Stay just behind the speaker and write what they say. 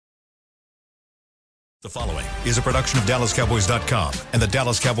The following is a production of DallasCowboys.com and the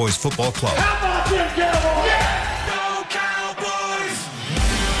Dallas Cowboys Football Club. How about them Cowboys? Yeah! Go Cowboys!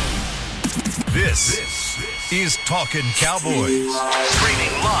 This is Talkin' Cowboys. Streaming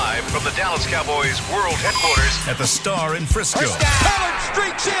live from the Dallas Cowboys World Headquarters at the Star in Frisco. Pollard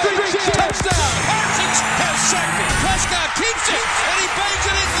streaks in. Touchdown. Parsons has sacked it. Prescott keeps it, and he bangs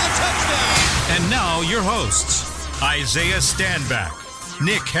it in for the touchdown. And now your hosts, Isaiah Stanback,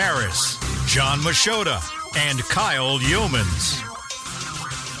 Nick Harris, John Machota, and Kyle Yeomans.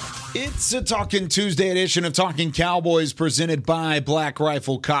 It's a Talkin' Tuesday edition of Talkin' Cowboys presented by Black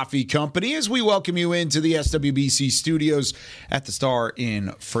Rifle Coffee Company as we welcome you into the SWBC studios at the Star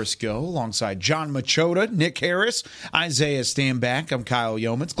in Frisco alongside John Machota, Nick Harris, Isaiah Stanback. I'm Kyle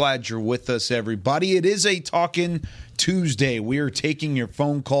Yeomans. Glad you're with us, everybody. It is a Talkin' Tuesday. We are taking your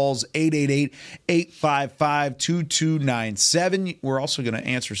phone calls, 888-855-2297. We're also going to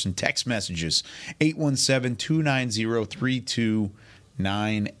answer some text messages, 817-290-3298.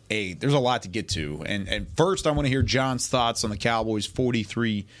 There's a lot to get to. And first, I want to hear John's thoughts on the Cowboys'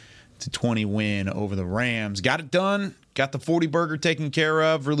 43-20 win over the Rams. Got it done. Got the 40-burger taken care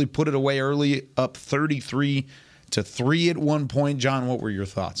of. Really put it away early, up 33-3 at one point. John, what were your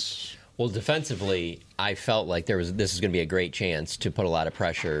thoughts? Well, defensively, I felt like this is going to be a great chance to put a lot of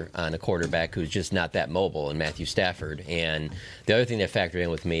pressure on a quarterback who's just not that mobile in Matthew Stafford. And the other thing that factored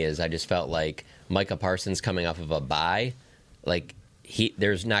in with me is I just felt like Micah Parsons coming off of a bye, like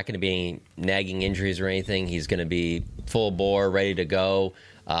there's not going to be any nagging injuries or anything. He's going to be full bore, ready to go,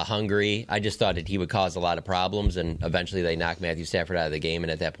 hungry. I just thought that he would cause a lot of problems, and eventually they knocked Matthew Stafford out of the game,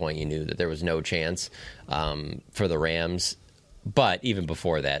 and at that point you knew that there was no chance for the Rams. But even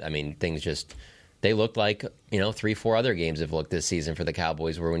before that, I mean, they looked like, 3-4 other games have looked this season for the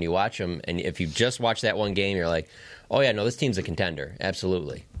Cowboys where when you watch them, and if you just watch that one game, you're like, oh, yeah, no, this team's a contender.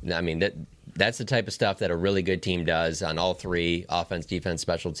 Absolutely. I mean, that's the type of stuff that a really good team does on all three, offense, defense,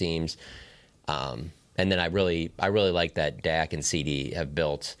 special teams. And then I really like that Dak and CD have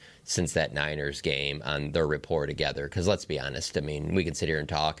built since that Niners game on their rapport together. Because let's be honest, I mean, we can sit here and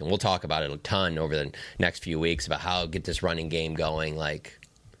talk, and we'll talk about it a ton over the next few weeks about how to get this running game going. Like,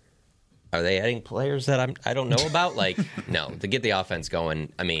 are they adding players that I don't know about? Like, no, to get the offense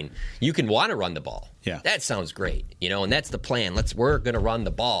going, I mean, you can want to run the ball. Yeah. That sounds great, and that's the plan. We're going to run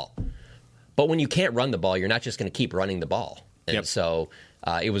the ball. But when you can't run the ball, you're not just going to keep running the ball. And so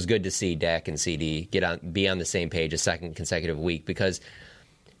it was good to see Dak and CD be on the same page a second consecutive week, because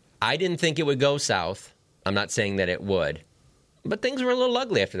I didn't think it would go south. I'm not saying that it would. But things were a little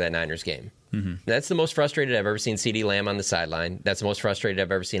ugly after that Niners game. Mm-hmm. That's the most frustrated I've ever seen CD Lamb on the sideline. That's the most frustrated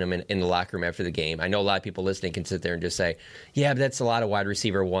I've ever seen him in the locker room after the game. I know a lot of people listening can sit there and just say, yeah, but that's a lot of wide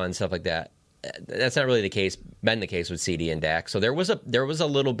receiver one, stuff like that. That's not really been the case with CD and Dak. So there was a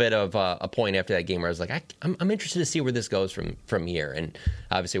little bit of a point after that game where I was like, I'm interested to see where this goes from here. And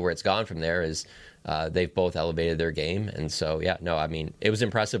obviously where it's gone from there is they've both elevated their game. And so, yeah, no, I mean, it was an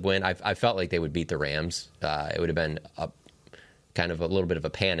impressive win. I felt like they would beat the Rams. It would have been kind of a little bit of a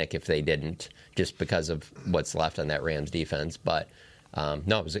panic if they didn't, just because of what's left on that Rams defense. But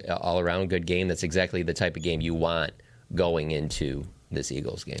no, it was an all-around good game. That's exactly the type of game you want going into this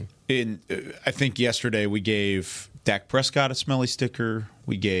Eagles game. I think yesterday we gave Dak Prescott a smelly sticker.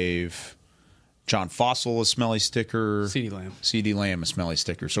 We gave John Fossil a smelly sticker. CeeDee Lamb a smelly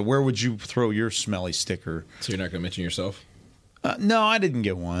sticker. So where would you throw your smelly sticker? So you're not going to mention yourself? No, I didn't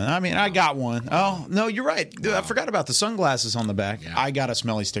get one. I mean, I got one. Oh, no, you're right. I forgot about the sunglasses on the back. Yeah. I got a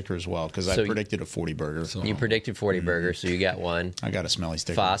smelly sticker as well because I predicted a 40-burger. You predicted 40-burger, so you got one. I got a smelly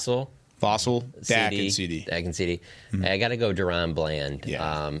sticker. Fossil, Dak, and CD. Mm-hmm. I got to go Deron Bland.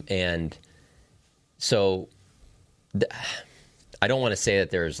 Yeah. And so I don't want to say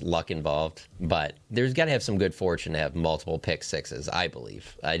that there's luck involved, but there's got to have some good fortune to have multiple pick sixes, I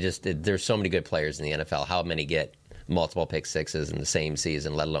believe. There's so many good players in the NFL. How many get multiple pick sixes in the same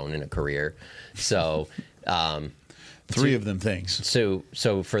season, let alone in a career? So 3 of them things. So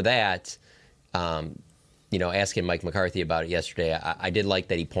for that, asking Mike McCarthy about it yesterday, I did like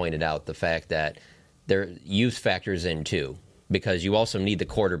that he pointed out the fact that their youth factors in too, because you also need the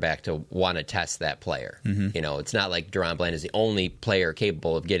quarterback to want to test that player. Mm-hmm. It's not like Deron Bland is the only player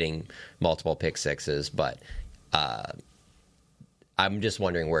capable of getting multiple pick sixes, but I'm just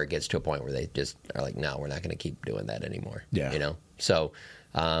wondering where it gets to a point where they just are like, no, we're not going to keep doing that anymore. Yeah. So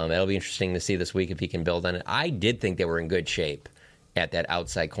that'll be interesting to see this week if he can build on it. I did think they were in good shape at that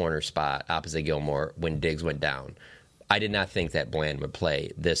outside corner spot opposite Gilmore when Diggs went down. I did not think that Bland would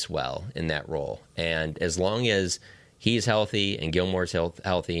play this well in that role. And as long as he's healthy and Gilmore's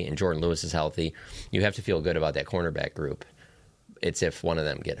healthy and Jordan Lewis is healthy, you have to feel good about that cornerback group. It's if one of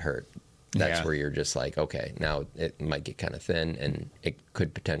them get hurt. That's where you're just like, okay, now it might get kind of thin, and it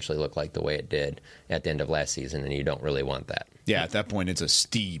could potentially look like the way it did at the end of last season, and you don't really want that. Yeah, at that point, it's a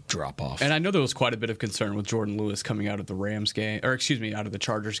steep drop-off. And I know there was quite a bit of concern with Jordan Lewis coming out of the Rams game, or excuse me, out of the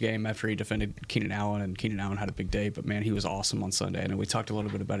Chargers game after he defended Keenan Allen, and Keenan Allen had a big day, but man, he was awesome on Sunday, and we talked a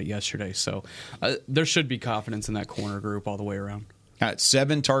little bit about it yesterday, so there should be confidence in that corner group all the way around.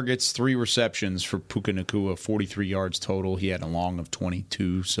 7 targets, 3 receptions for Puka Nacua, 43 yards total. He had a long of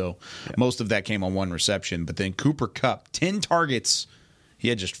 22, so most of that came on 1 reception. But then Cooper Kupp, 10 targets. He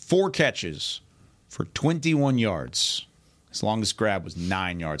had just 4 catches for 21 yards. His longest grab was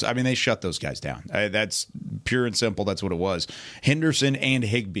 9 yards. I mean, they shut those guys down. That's pure and simple. That's what it was. Henderson and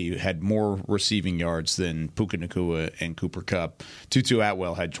Higbee had more receiving yards than Puka Nacua and Cooper Kupp. Tutu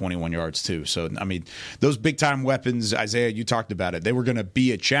Atwell had 21 yards too. So, I mean, those big-time weapons, Isaiah, you talked about it. They were going to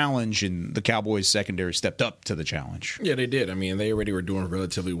be a challenge, and the Cowboys secondary stepped up to the challenge. Yeah, they did. I mean, they already were doing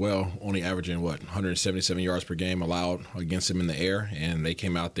relatively well, only averaging, 177 yards per game allowed against them in the air, and they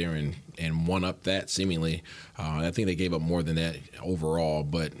came out there and won up that seemingly. I think they gave up more than that overall,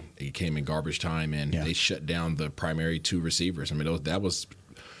 but it came in garbage time, and they shut down the primary 2 receivers. I mean, that was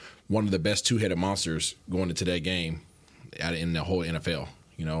one of the best 2-headed monsters going into that game in the whole NFL.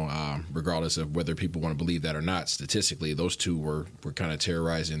 You know, regardless of whether people want to believe that or not, statistically, those 2 were kind of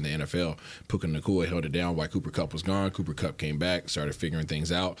terrorizing the NFL. Puka Nacua held it down while Cooper Kupp was gone. Cooper Kupp came back, started figuring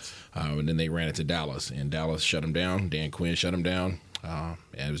things out, and then they ran it to Dallas, and Dallas shut him down. Dan Quinn shut him down, and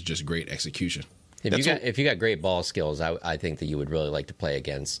it was just great execution. If you got great ball skills, I think that you would really like to play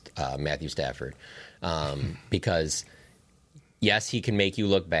against Matthew Stafford, because yes, he can make you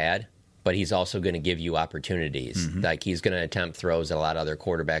look bad, but he's also going to give you opportunities. Like, he's going to attempt throws that a lot of other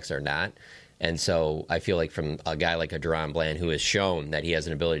quarterbacks are not. And so I feel like from a guy like a Deron Bland, who has shown that he has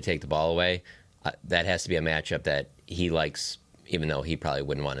an ability to take the ball away, that has to be a matchup that he likes, even though he probably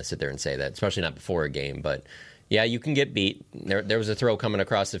wouldn't want to sit there and say that, especially not before a game. But yeah, you can get beat. There was a throw coming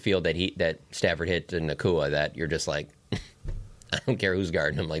across the field that Stafford hit to Nacua that you're just like, I don't care who's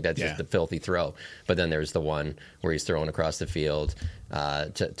guarding him. Like, that's just a filthy throw. But then there's the one where he's throwing across the field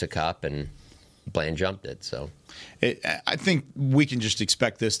to Kupp, and Bland jumped it. So I think we can just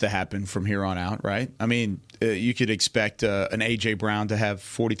expect this to happen from here on out, right? I mean, you could expect an A.J. Brown to have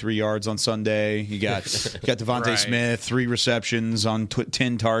 43 yards on Sunday. You got Devontae Right. Smith, 3 receptions on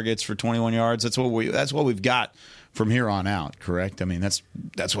 10 targets for 21 yards. That's what we've got from here on out, correct? I mean, that's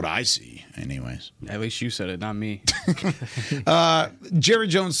what I see anyways. At least you said it, not me. Jerry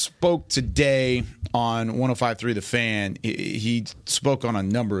Jones spoke today on 105.3 The Fan. He spoke on a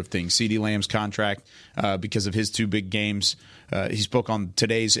number of things. CeeDee Lamb's contract because of his 2 big games. He spoke on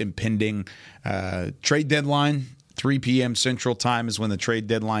today's impending trade deadline. 3 p.m. Central Time is when the trade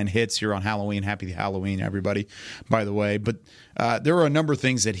deadline hits here on Halloween. Happy Halloween, everybody, by the way. But there were a number of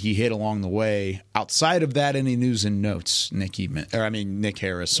things that he hit along the way. Outside of that, any news and notes, Nick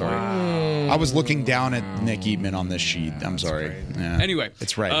Harris, sorry. Wow. I was looking down at Nick Eatman on this sheet. I'm sorry. Yeah, Anyway,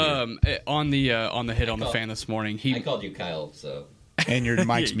 it's right here. on the hit on the fan this morning, I called you Kyle, so. And your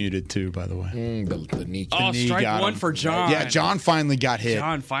mic's muted, too, by the way. The knee. Oh, knee strike got one him. for John. Yeah, John finally got hit.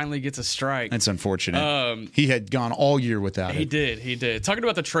 John finally gets a strike. That's unfortunate. He had gone all year without He it. He did. Talking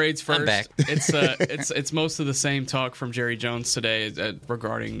about the trades first. I'm back. It's most of the same talk from Jerry Jones today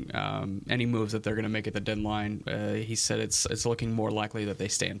regarding any moves that they're going to make at the deadline. He said it's looking more likely that they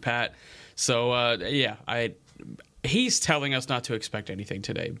stand pat. So he's telling us not to expect anything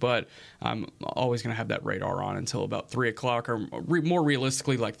today, but I'm always going to have that radar on until about 3 o'clock, or more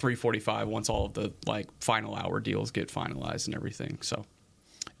realistically, like 3:45, once all of the final hour deals get finalized and everything. So,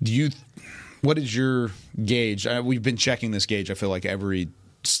 what is your gauge? We've been checking this gauge, I feel like, every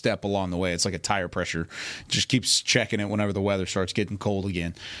step along the way. It's like a tire pressure. Just keeps checking it whenever the weather starts getting cold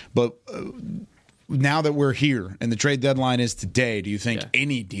again. But now that we're here and the trade deadline is today, do you think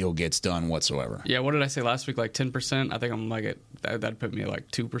any deal gets done whatsoever? yeah, what did I say last week? Like 10%? I think I'm like that'd put me at like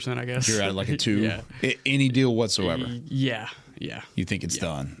 2%, I guess. You're at like a 2? Yeah. Any deal whatsoever? Yeah. You think it's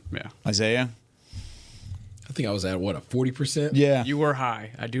done? Yeah. Isaiah? I think I was at, a 40%? Yeah. You were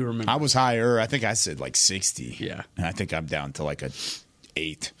high. I do remember. I was higher. I think I said like 60. Yeah. And I think I'm down to like a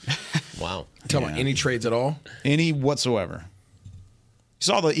 8. Wow. Talking about any trades at all? Any whatsoever. You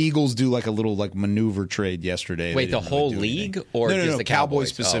saw the Eagles do like a little maneuver trade yesterday. Wait, the whole league, or no, just the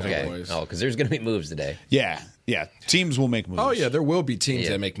Cowboys Cowboys specifically. Oh, because there's going to be moves today. Yeah, Yeah, teams will make moves. Oh, yeah, there will be teams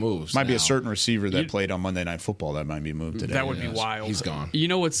that make moves. Might be now. a certain receiver that played on Monday Night Football that might be moved today. That would be wild. He's gone. You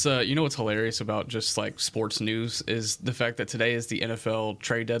know what's hilarious about just like sports news is the fact that today is the NFL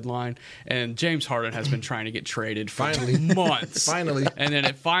trade deadline, and James Harden has been trying to get traded for months. Finally. And then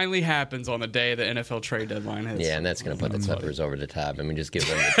it finally happens on the day the NFL trade deadline hits. Yeah, and that's going to put the Clippers over the top. I mean, just give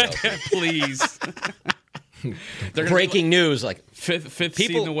them the trophy. Please. Breaking news, like Fifth seed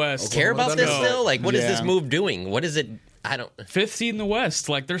people in the West. care about this still? Like, what is this Yeah. move doing? What is it? I don't. Fifth seed in the West.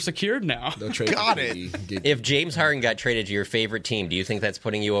 Like, they're secured now. They'll trade Got for it. the- If James Harden got traded to your favorite team, do you think that's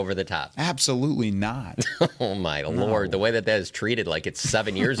putting you over the top? Absolutely not. Oh my lord, the way that is treated like it's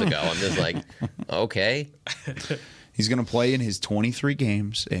 7 years ago. I'm just like, okay. He's going to play in his 23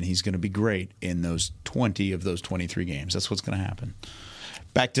 games, and he's going to be great in those 20 of those 23 games. That's what's going to happen.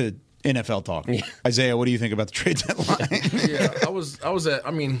 Back to NFL talk. Isaiah, what do you think about the trade deadline? Yeah,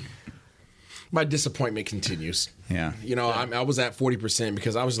 I mean, my disappointment continues. Yeah. You know, I was at 40%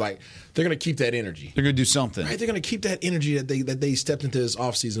 because I was like, they're going to keep that energy. They're going to do something. Right? They're going to keep that energy that they stepped into this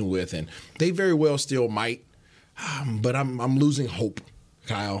offseason with, and they very well still might. But I'm losing hope,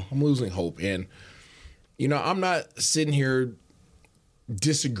 Kyle. I'm losing hope. And, you know, I'm not sitting here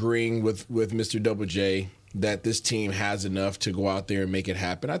disagreeing with Mr. Double J that this team has enough to go out there and make it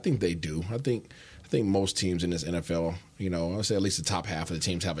happen. I think they do. I think most teams in this NFL, you know, I'll say at least the top half of the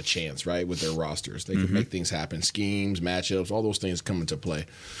teams have a chance, right, with their rosters. They can make things happen. Schemes, matchups, all those things come into play.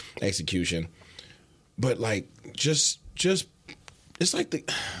 Execution. But, like, just it's like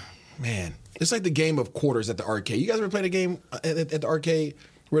the game of quarters at the arcade. You guys ever played a game at the arcade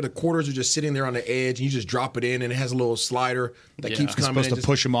where the quarters are just sitting there on the edge, and you just drop it in, and it has a little slider that keeps coming. Supposed to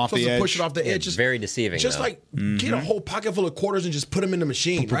push them off the edge. Push it off the edge. It's very deceiving, Just though. like get a whole pocket full of quarters and just put them in the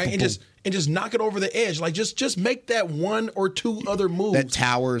machine, right? And just knock it over the edge. Like just make that one or two other moves. That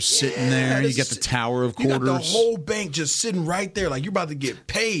tower's sitting there. You get the tower of quarters. You got the whole bank just sitting right there, like you're about to get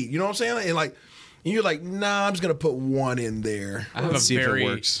paid. You know what I'm saying? And like. And you're like, nah, I'm just going to put one in there. Let's see if it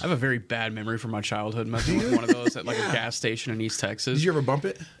works. I have a very bad memory from my childhood messing with one of those at like a gas station in East Texas. Did you ever bump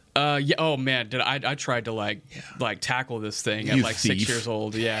it? Yeah. Oh man, I tried to like tackle this thing at You like thief. 6 years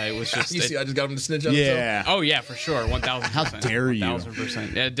old. Yeah, it was just. You see, I just got him to snitch on Yeah. himself. Oh yeah, for sure, 1,000%. How dare you.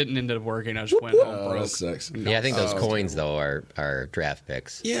 1,000%. Yeah, it didn't end up working. I just went home broke. That sucks. Yeah, I think those coins though are draft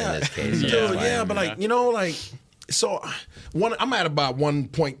picks in this case. Dude, Yeah. but like, you know, like, so I'm at about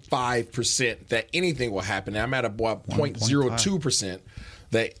 1.5% that anything will happen. And I'm at about 0.02%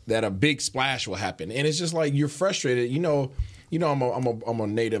 that a big splash will happen. And it's just like you're frustrated. You know, I'm a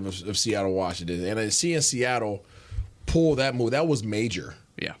native of Seattle, Washington, and seeing Seattle pull that move, that was major.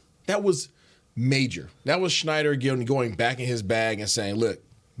 Yeah. That was major. That was Schneider going back in his bag and saying, look,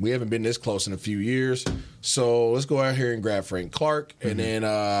 we haven't been this close in a few years, so let's go out here and grab Frank Clark, and then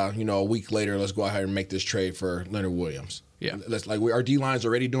a week later, let's go out here and make this trade for Leonard Williams. Yeah, our D line's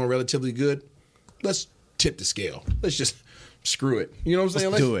already doing relatively good. Let's tip the scale. Let's just screw it. You know what I'm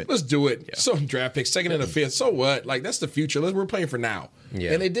saying? Let's do it. Yeah. So draft picks, second and a fifth. So what? Like that's the future. We're playing for now.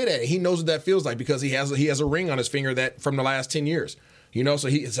 Yeah. And they did it. He knows what that feels like because he has a ring on his finger that from the last 10 years. You know, so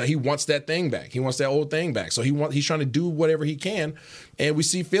he wants that thing back. He wants that old thing back. So he's trying to do whatever he can. And we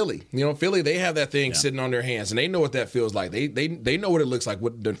see Philly. You know, Philly, they have that thing sitting on their hands, and they know what that feels like. They know what it looks like.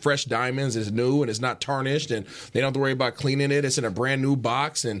 With the fresh diamonds is new and it's not tarnished, and they don't have to worry about cleaning it. It's in a brand new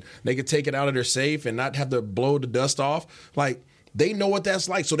box, and they can take it out of their safe and not have to blow the dust off. Like they know what that's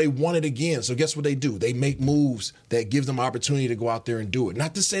like, so they want it again. So guess what they do? They make moves that give them opportunity to go out there and do it.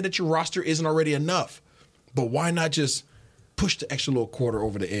 Not to say that your roster isn't already enough, but why not just push the extra little quarter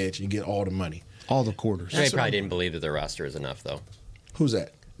over the edge and get all the money. All the quarters. They probably didn't believe that their roster is enough, though. Who's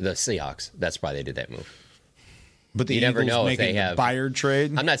that? The Seahawks. That's why they did that move. But the You Eagles never know if making they have- the Byard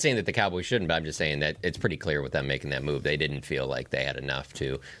trade. I'm not saying that the Cowboys shouldn't, but I'm just saying that it's pretty clear with them making that move. They didn't feel like they had enough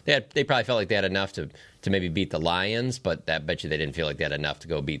to. They probably felt like they had enough to maybe beat the Lions, but I bet you they didn't feel like they had enough to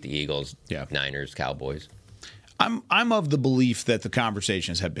go beat the Eagles, Niners, Cowboys. I'm of the belief that the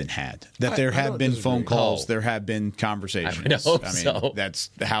conversations have been had. That there have been phone calls, there have been conversations. I would hope so.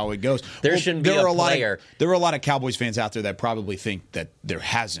 That's how it goes. There shouldn't be a player. There are a lot of Cowboys fans out there that probably think that there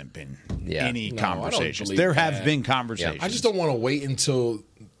hasn't been any conversations. There have been conversations. I just don't want to wait until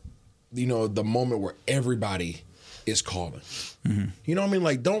the moment where everybody is calling. Mm-hmm. You know what I mean?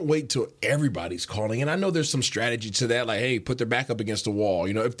 Like, don't wait till everybody's calling. And I know there's some strategy to that. Like, hey, put their back up against the wall.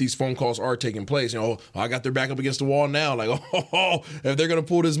 You know, if these phone calls are taking place, I got their back up against the wall now. Like, if they're gonna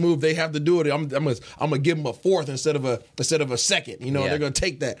pull this move, they have to do it. I'm gonna give them a fourth instead of a second. They're gonna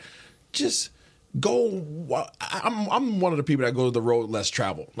take that. Just go. I'm one of the people that go to the road less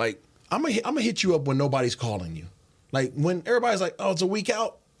traveled. Like, I'm gonna hit you up when nobody's calling you. Like when everybody's like, oh, it's a week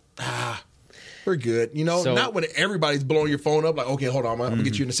out. We're good. Not when everybody's blowing your phone up, like, okay, hold on, I'm going to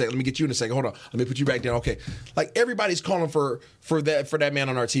get you in a second. Let me get you in a second. Hold on. Let me put you back down. Okay. Like, everybody's calling for that man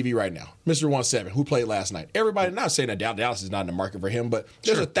on our TV right now, Mr. 1-7, who played last night. Everybody, not saying that Dallas is not in the market for him, but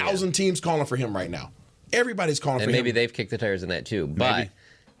there's 1,000 teams calling for him right now. Everybody's calling for him. And maybe they've kicked the tires in that too. But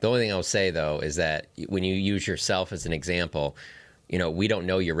the only thing I'll say, though, is that when you use yourself as an example, we don't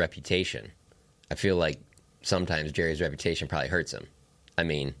know your reputation. I feel like sometimes Jerry's reputation probably hurts him. I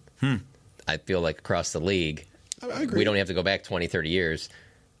mean, I feel like across the league, I agree. We don't have to go back 20, 30 years.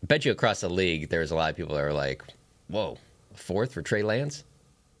 I bet you across the league, there's a lot of people that are like, whoa, a fourth for Trey Lance?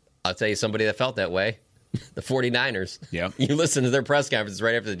 I'll tell you somebody that felt that way. The 49ers. Yeah. You listen to their press conference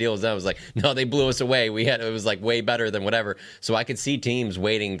right after the deal was done. It was like, no, they blew us away. It was like way better than whatever. So I could see teams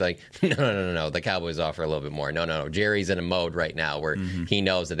waiting like, no. The Cowboys offer a little bit more. No. Jerry's in a mode right now where he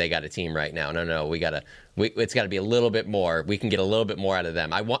knows that they got a team right now. No. It's got to be a little bit more. We can get a little bit more out of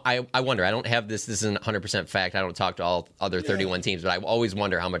them. I wonder. I don't have this. This isn't 100% fact. I don't talk to all other 31 teams, but I always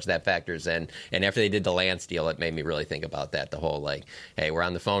wonder how much that factors in. And after they did the Lance deal, it made me really think about that. The whole like, hey, we're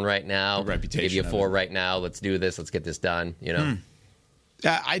on the phone right now. The reputation. Give you a 4 right now. Let's do this. Let's get this done.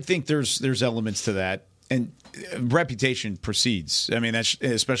 I think there's elements to that. And reputation precedes. I mean, that's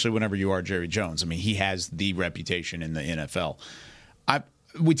especially whenever you are Jerry Jones. I mean, he has the reputation in the NFL.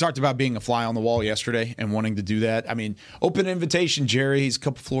 We talked about being a fly on the wall yesterday and wanting to do that. I mean, open invitation, Jerry. He's a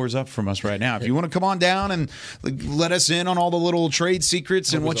couple floors up from us right now. If you want to come on down and let us in on all the little trade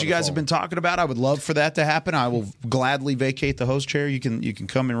secrets and what you guys have been talking about, I would love for that to happen. I will gladly vacate the host chair. You can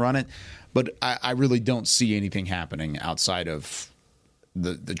come and run it. But I really don't see anything happening outside of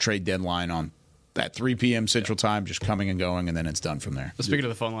the trade deadline on that 3 p.m. Central Time, just coming and going, and then it's done from there. Speaking of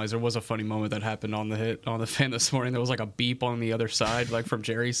the phone lines, there was a funny moment that happened on the fan this morning. There was like a beep on the other side, like from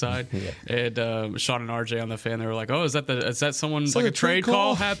Jerry's side, and Sean and RJ on the fan. They were like, "Oh, is that someone like a trade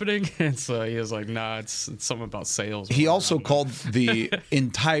call happening?" And so he was like, "Nah, it's something about sales." He also called the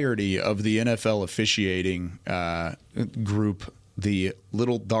entirety of the NFL officiating group the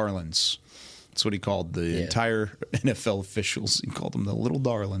Little Darlings. That's what he called the entire NFL officials. He called them the Little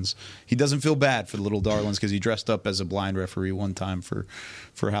Darlings. He doesn't feel bad for the Little Darlings because he dressed up as a blind referee one time for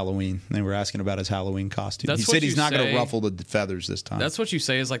Halloween. They were asking about his Halloween costume. He said he's not going to ruffle the feathers this time. That's what you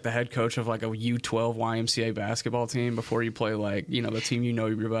say as like the head coach of like a U12 YMCA basketball team before you play like, the team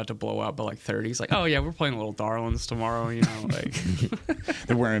you're about to blow out by like 30. He's like, oh yeah, we're playing Little Darlings tomorrow. Like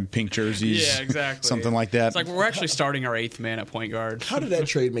they're wearing pink jerseys. Yeah, exactly. Something like that. It's like we're actually starting our 8th man at point guard. How did that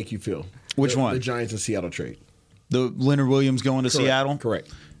trade make you feel? Which one? The Giants and Seattle trade. The Leonard Williams going to Seattle? Correct.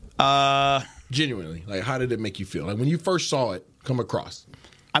 Genuinely. Like, how did it make you feel? Like, when you first saw it come across.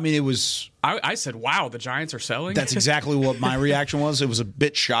 I mean, it was... I said, wow, the Giants are selling? That's exactly what my reaction was. It was a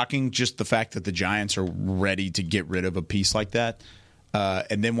bit shocking, just the fact that the Giants are ready to get rid of a piece like that.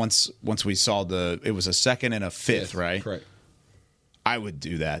 And then once we saw it was a 2nd and a 5th, right? Correct. I would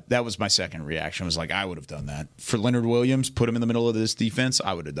do that. That was my second reaction. Was like, I would have done that for Leonard Williams. Put him in the middle of this defense.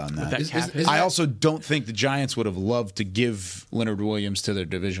 I would have done that. I also don't think the Giants would have loved to give Leonard Williams to their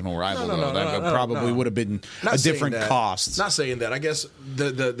divisional rival. That probably would have been a different cost. Not saying that. I guess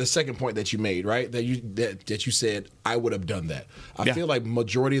the second point that you made, right? That you said I would have done that. I feel like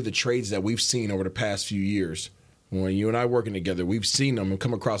majority of the trades that we've seen over the past few years, when you and I working together, we've seen them and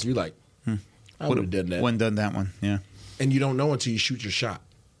come across. And you're like, I would have done that. Wouldn't done that one. Yeah. And you don't know until you shoot your shot.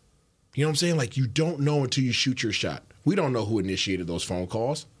 You know what I'm saying? Like, you don't know until you shoot your shot. We don't know who initiated those phone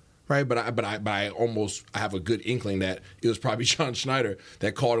calls, right? But I have a good inkling that it was probably John Schneider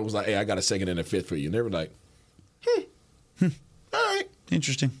that called and was like, hey, I got a 2nd and a 5th for you. And they were like, all right.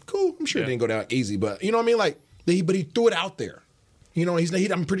 Interesting. Cool. I'm sure it didn't go down easy, but you know what I mean? Like, but he threw it out there.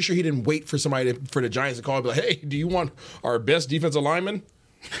 I'm pretty sure he didn't wait for for the Giants to call and be like, hey, do you want our best defensive lineman?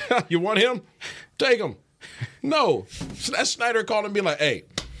 You want him? Take him. No. So that's Schneider calling and being like, hey,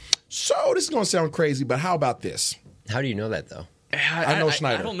 so this is going to sound crazy, but how about this? How do you know that, though? I know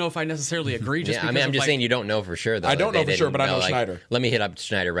Schneider. I don't know if I necessarily agree. I'm just saying you don't know for sure, though. I don't know for sure, but I know Schneider. Let me hit up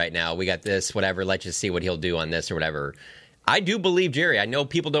Schneider right now. We got this, whatever. Let's just see what he'll do on this or whatever. I do believe Jerry. I know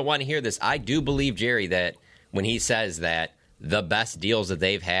people don't want to hear this. I do believe Jerry that when he says that the best deals that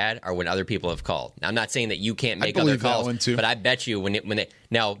they've had are when other people have called. Now, I'm not saying that you can't make other calls, but I bet you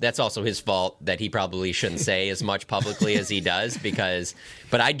now that's also his fault that he probably shouldn't say as much publicly as he does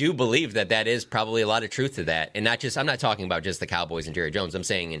but I do believe that is probably a lot of truth to that. And I'm not talking about just the Cowboys and Jerry Jones. I'm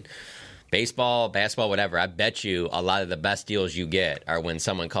saying in baseball, basketball, whatever. I bet you a lot of the best deals you get are when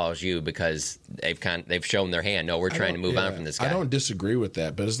someone calls you because they've shown their hand. No, we're trying to move on from this guy. I don't disagree with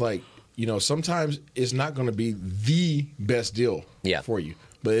that, but it's like, sometimes it's not going to be the best deal for you,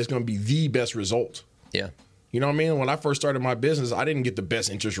 but it's going to be the best result. Yeah. You know what I mean? When I first started my business, I didn't get the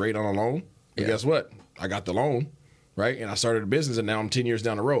best interest rate on a loan. But guess what? I got the loan, right? And I started a business, and now I'm 10 years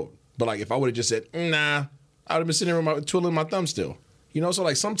down the road. But, like, if I would have just said, nah, I would have been sitting there with twiddling my thumb still. You know, so,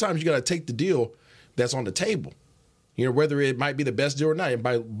 like, sometimes you got to take the deal that's on the table. You know, whether it might be the best deal or not. And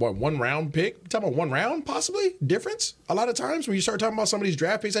by what, 1 round pick? You're talking about 1 round, possibly? Difference? A lot of times when you start talking about some of these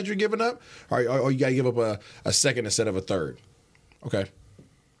draft picks that you're giving up, or you got to give up a second instead of a third. Okay.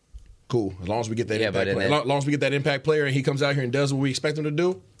 Cool. As long as we get that impact player. As long as we get that impact player and he comes out here and does what we expect him to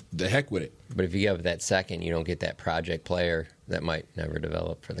do, the heck with it. But if you give that second, you don't get that project player that might never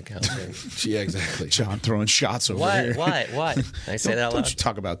develop for the Cowboys. Yeah, exactly. John throwing shots over here. What? I say that out loud? Don't you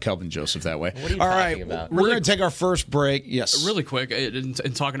talk about Kelvin Joseph that way. What are you All talking right, about? We're going to take our first break. Yes. Really quick, in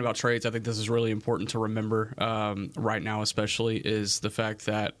talking about trades, I think this is really important to remember right now, especially, is the fact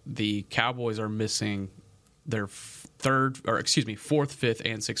that the Cowboys are missing their fourth, fifth,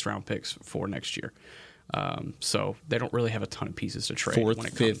 and sixth round picks for next year. So they don't really have a ton of pieces to trade. Fourth, when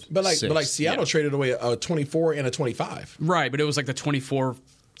it fifth, comes. But like Seattle traded away a 24 and a 25. Right, but it was like the 24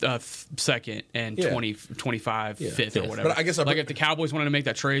 second and 25 fifth or whatever. But I guess like if the Cowboys wanted to make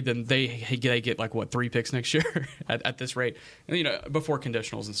that trade, then they get like what 3 picks next year at this rate, and you know before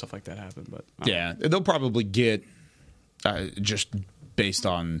conditionals and stuff like that happen. But yeah, they'll probably get just based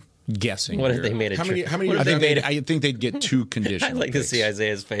on guessing. What if they made a trade? How many? I think they'd get 2 conditional. I'd like picks. to see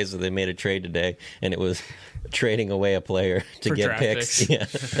Isaiah's face when they made a trade today, and it was trading away a player to For get draft picks.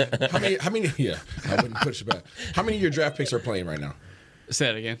 picks. Yeah. How many? Yeah, I wouldn't push it back. How many of your draft picks are playing right now? Say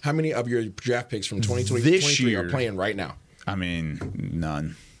that again. How many of your draft picks from 2023 This year are playing right now? I mean,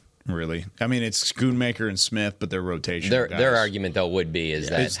 none. Really. I mean, it's Schoonmaker and Smith, but they're rotation. Their argument, though, would be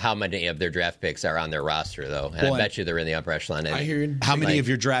that how many of their draft picks are on their roster, though. And I bet you they're in the upper echelon. I hear you. How many of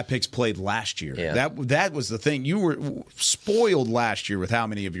your draft picks played last year? Yeah. That was the thing. You were spoiled last year with how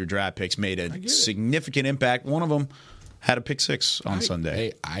many of your draft picks made a significant impact. One of them had a pick 6 on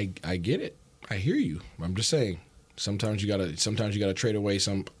Sunday. Hey, I get it. I hear you. I'm just saying. Sometimes you gotta trade away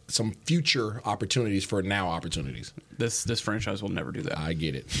some future opportunities for now opportunities. This franchise will never do that. I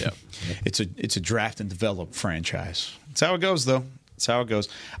get it. Yeah. It's a draft and develop franchise. That's how it goes, though. That's how it goes.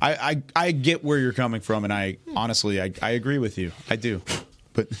 I get where you're coming from, and I honestly agree with you. I do,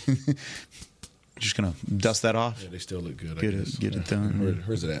 but just gonna dust that off. Yeah, they still look good. Get it done.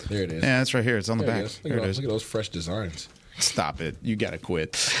 Where's it at? There it is. Yeah, that's right here. It's on the back. Look at those fresh designs. Stop it. You got to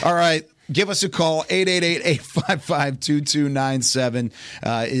quit. All right. Give us a call, 888-855-2297.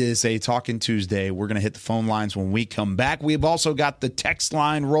 It is a Talkin' Tuesday. We're going to hit the phone lines when we come back. We've also got the text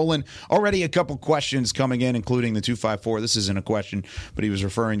line rolling. Already a couple questions coming in, including the 254. This isn't a question, but he was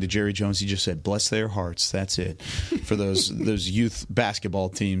referring to Jerry Jones. He just said, bless their hearts. That's it. For those youth basketball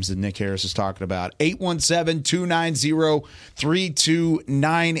teams that Nick Harris is talking about.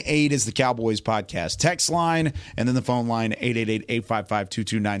 817-290-3298 is the Cowboys podcast text line. And then the phone line,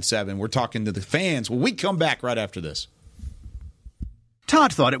 888-855-2297. We're talking to the fans when we come back right after this.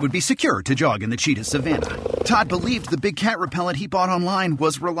 Todd thought it would be secure to jog in the cheetah savanna. Todd believed the big cat repellent he bought online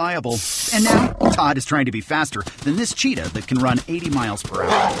was reliable. And now, Todd is trying to be faster than this cheetah that can run 80 miles per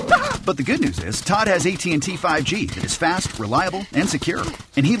hour. But the good news is, Todd has AT&T 5G that is fast, reliable, and secure.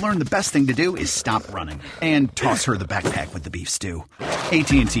 And he learned the best thing to do is stop running and toss her the backpack with the beef stew.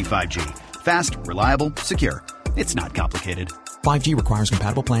 AT&T 5G. Fast, reliable, secure. It's not complicated. 5G requires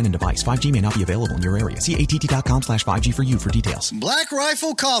compatible plan and device. 5G may not be available in your area. See att.com/5G for you for details. Black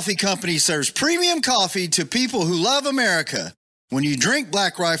Rifle Coffee Company serves premium coffee to people who love America. When you drink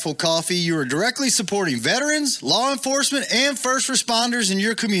Black Rifle coffee, you are directly supporting veterans, law enforcement, and first responders in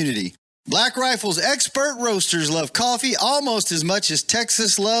your community. Black Rifle's expert roasters love coffee almost as much as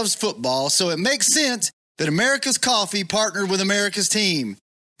Texas loves football, so it makes sense that America's Coffee partnered with America's team.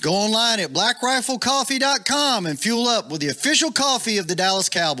 Go online at blackriflecoffee.com and fuel up with the official coffee of the Dallas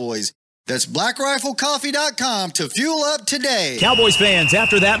Cowboys. That's blackriflecoffee.com to fuel up today. Cowboys fans,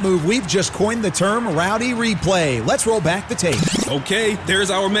 after that move, we've just coined the term Rowdy Replay. Let's roll back the tape. Okay,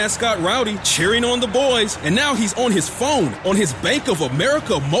 there's our mascot Rowdy cheering on the boys. And now he's on his phone, on his Bank of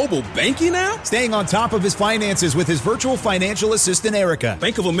America mobile banking app? Staying on top of his finances with his virtual financial assistant, Erica.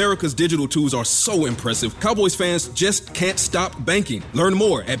 Bank of America's digital tools are so impressive. Cowboys fans just can't stop banking. Learn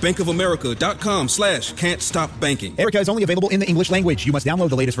more at bankofamerica.com/can't stop banking. Erica is only available in the English language. You must download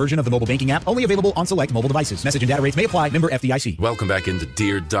the latest version of the mobile banking app, only available on select mobile devices. Message and data rates may apply. Member FDIC. Welcome back into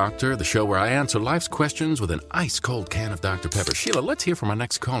Dear Doctor, the show where I answer life's questions with an ice-cold can of Dr. Pepper. Sheila, let's hear from our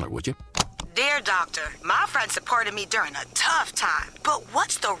next caller, would you? Dear Doctor, my friend supported me during a tough time. But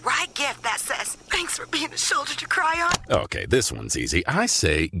what's the right gift that says, thanks for being a shoulder to cry on? Okay, this one's easy. I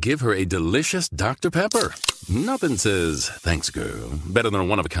say give her a delicious Dr. Pepper. Nothing says, thanks, girl, better than a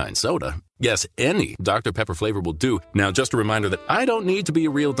one-of-a-kind soda. Yes, any Dr. Pepper flavor will do. Now, just a reminder that I don't need to be a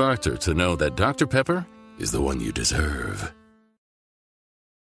real doctor to know that Dr. Pepper is the one you deserve.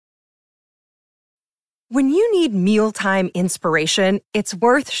 When you need mealtime inspiration, it's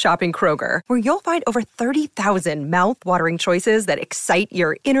worth shopping Kroger, where you'll find over 30,000 mouth-watering choices that excite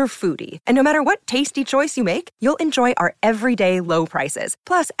your inner foodie. And no matter what tasty choice you make, you'll enjoy our everyday low prices,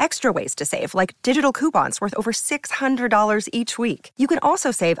 plus extra ways to save, like digital coupons worth over $600 each week. You can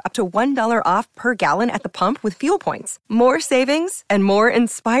also save up to $1 off per gallon at the pump with fuel points. More savings and more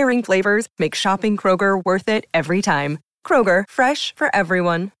inspiring flavors make shopping Kroger worth it every time. Kroger, fresh for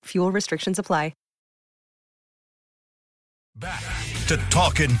everyone. Fuel restrictions apply. Back to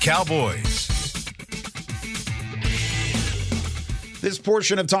Talkin' Cowboys. This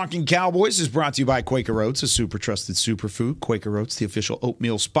portion of Talking Cowboys is brought to you by Quaker Oats, a super trusted superfood. Quaker Oats, the official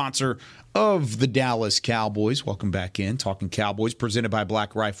oatmeal sponsor of the Dallas Cowboys. Welcome back in. Talking Cowboys, presented by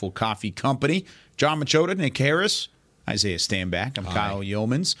Black Rifle Coffee Company. John Machota, Nick Harris, Isaiah Stanback. I'm Kyle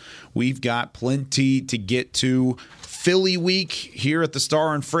Yeomans. We've got plenty to get to. Philly week here at the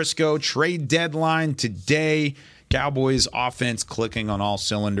Star in Frisco. Trade deadline today. Cowboys offense clicking on all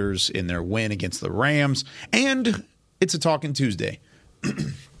cylinders in their win against the Rams. And it's a Talking Tuesday.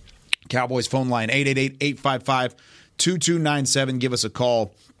 Cowboys phone line, 888-855-2297. Give us a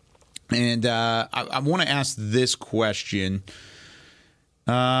call. And I want to ask this question.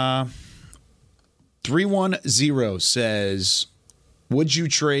 310 says, would you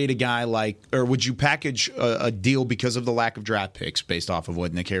trade a guy or would you package a deal because of the lack of draft picks, based off of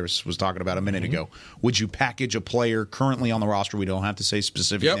what Nick Harris was talking about a minute ago? Would you package a player currently on the roster? We don't have to say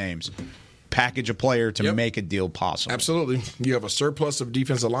specific names. Package a player to make a deal possible. Absolutely. You have a surplus of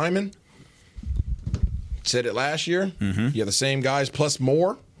defensive linemen. Said it last year. You have the same guys plus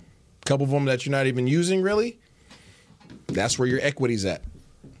more. A couple of them that you're not even using, really. That's where your equity's at.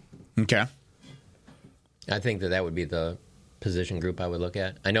 Okay. I think that would be the position group I would look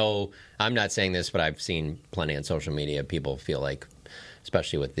at. I know I'm not saying this, but I've seen plenty on social media. People feel like,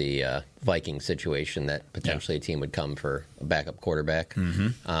 especially with the Viking situation, that potentially a team would come for a backup quarterback.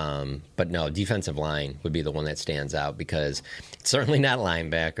 But no, defensive line would be the one that stands out, because it's certainly not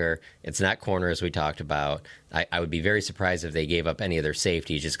linebacker. It's not corner, as we talked about. I would be very surprised if they gave up any of their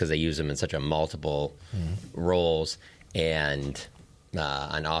safeties, just because they use them in such a multiple roles. And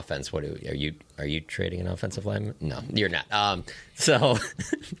on offense, are you trading an offensive lineman? No, you're not. So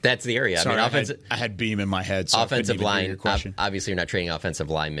that's the area. Sorry, I mean, I had Beam in my head. So offensive line. Obviously, you're not trading offensive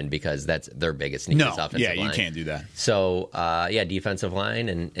linemen, because that's their biggest need. No, is offensive line. You can't do that. So defensive line,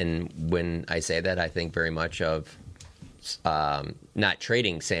 and when I say that, I think very much of not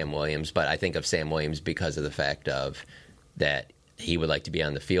trading Sam Williams, but I think of Sam Williams because of the fact of that he would like to be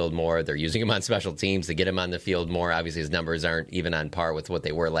on the field more. They're using him on special teams to get him on the field more. Obviously, his numbers aren't even on par with what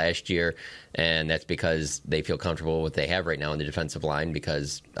they were last year, and that's because they feel comfortable with what they have right now in the defensive line,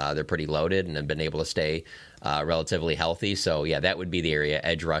 because they're pretty loaded and have been able to stay relatively healthy. So, that would be the area,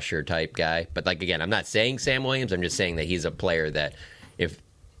 edge rusher type guy. But, again, I'm not saying Sam Williams. I'm just saying that he's a player that if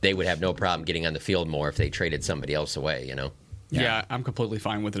they would have no problem getting on the field more if they traded somebody else away, Yeah, I'm completely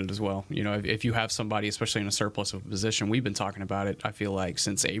fine with it as well. If you have somebody, especially in a surplus of a position, we've been talking about it, I feel like,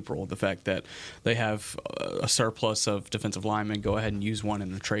 since April, the fact that they have a surplus of defensive linemen, go ahead and use one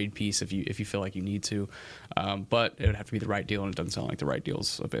in a trade piece if you feel like you need to. But it would have to be the right deal, and it doesn't sound like the right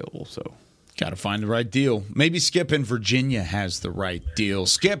deal's available. So, got to find the right deal. Maybe Skip in Virginia has the right deal.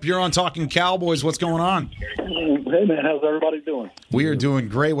 Skip, you're on Talking Cowboys. What's going on? Hey, man, how's everybody doing? We are doing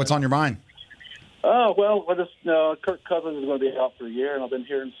great. What's on your mind? Kirk Cousins is going to be out for a year, and I've been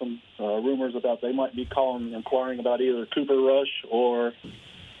hearing some rumors about they might be inquiring about either Cooper Rush or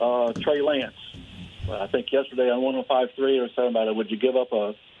Trey Lance. I think yesterday on 105.3 they were saying about it. Would you give up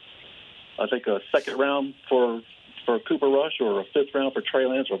a second round for Cooper Rush, or a fifth round for Trey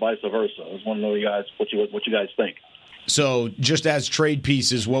Lance, or vice versa? I just want to know what you guys think. So, just as trade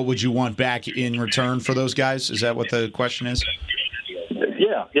pieces, what would you want back in return for those guys? Is that what the question is?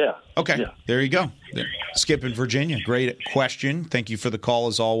 Yeah. Okay, yeah. There you go. Skip in Virginia. Great question. Thank you for the call,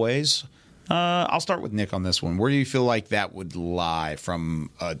 as always. I'll start with Nick on this one. Where do you feel like that would lie from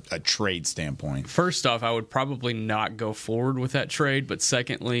a trade standpoint? First off, I would probably not go forward with that trade, but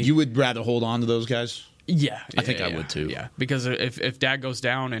secondly... You would rather hold on to those guys? Yeah. I think I would too. Yeah, because if Dak goes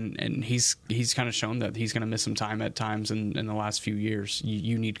down and he's kind of shown that he's going to miss some time at times in the last few years,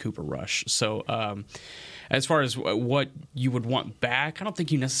 you need Cooper Rush. So... As far as what you would want back, I don't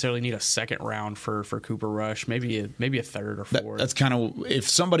think you necessarily need a second round for Cooper Rush. Maybe a third or fourth. That's kind of, if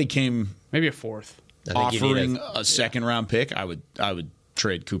somebody came maybe a fourth offering a second round pick, I would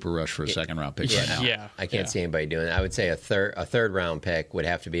trade Cooper Rush for a second round pick right now. Yeah, I can't see anybody doing it. I would say a third round pick would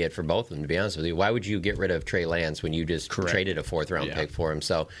have to be it for both of them, to be honest with you. Why would you get rid of Trey Lance when you just traded a fourth round pick for him?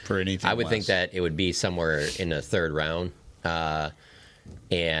 So for anything I would less. think that it would be somewhere in the third round.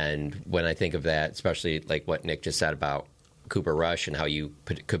 And when I think of that, especially like what Nick just said about Cooper Rush and how you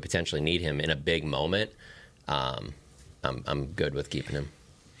could potentially need him in a big moment, I'm good with keeping him.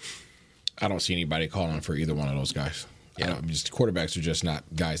 I don't see anybody calling for either one of those guys. Yeah. Quarterbacks are just not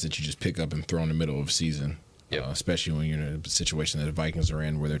guys that you just pick up and throw in the middle of season, especially when you're in a situation that the Vikings are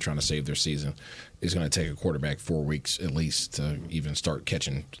in where they're trying to save their season. It's going to take a quarterback 4 weeks at least to even start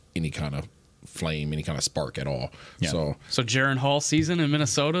catching any kind of flame, any kind of spark at all. Yeah. So Jaron Hall season in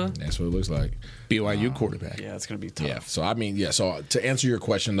Minnesota? That's what it looks like. BYU quarterback. Yeah, it's going to be tough. Yeah. So to answer your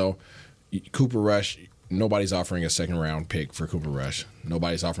question, though, Cooper Rush, nobody's offering a second round pick for Cooper Rush.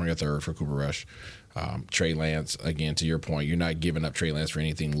 Nobody's offering a third for Cooper Rush. Trey Lance, again, to your point, you're not giving up Trey Lance for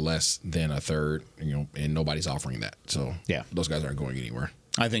anything less than a third, and nobody's offering that. So those guys aren't going anywhere.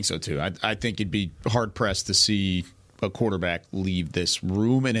 I think so too. I think it'd be hard pressed to see a quarterback leave this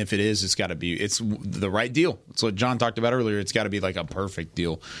room, and if it is, it's the right deal. It's what John talked about earlier. It's got to be like a perfect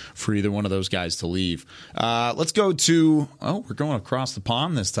deal for either one of those guys to leave. Let's go to we're going across the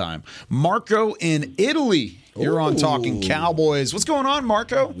pond this time. Marco in Italy. You're on Talking Cowboys. What's going on,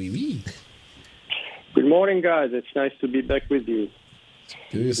 Marco? Oui. Good morning, guys. It's nice to be back with you.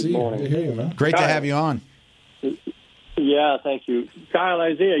 Good to see you. Hey, man. Great to have you on. Yeah, thank you. Kyle,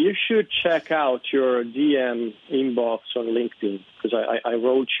 Isaiah, you should check out your DM inbox on LinkedIn because I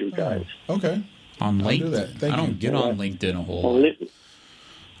wrote you guys. Okay. On LinkedIn? I don't get on LinkedIn a whole lot.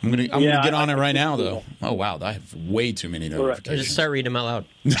 I'm gonna get on it right now, though. Oh, wow. I have way too many notifications. Just start reading them out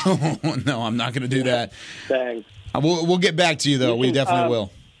No, loud. no, I'm not going to do that. Thanks. We'll get back to you, though. We definitely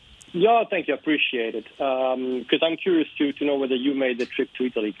will. Yeah, thank you. I appreciate it. Because I'm curious to know whether you made the trip to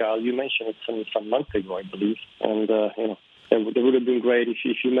Italy, Kyle. You mentioned it some months ago, I believe. And, it would have been great if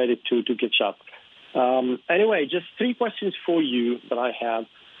you made it to catch up. Anyway, just 3 questions for you that I have.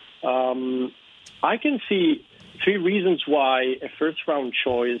 I can see 3 reasons why a first-round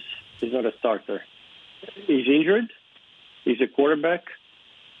choice is not a starter. He's injured, he's a quarterback,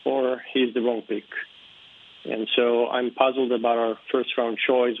 or he's the wrong pick. And so I'm puzzled about our first-round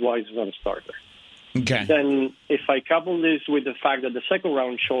choice, why he's not a starter. Okay. Then if I couple this with the fact that the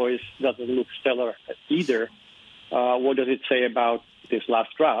second-round choice doesn't look stellar either, what does it say about this last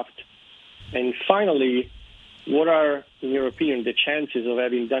draft? And finally, what are, in your opinion, the chances of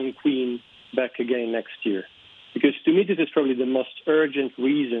having Dan Quinn back again next year? Because to me, this is probably the most urgent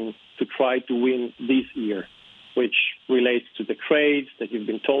reason to try to win this year, which relates to the trades that you've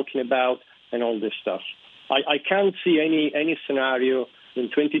been talking about and all this stuff. I can't see any scenario in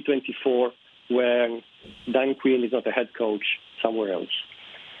 2024 where Dan Quinn is not a head coach somewhere else.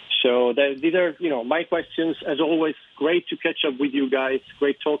 So these are, my questions. As always, great to catch up with you guys.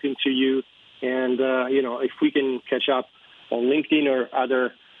 Great talking to you. And, if we can catch up on LinkedIn or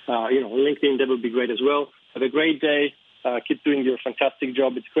other, LinkedIn, that would be great as well. Have a great day. Keep doing your fantastic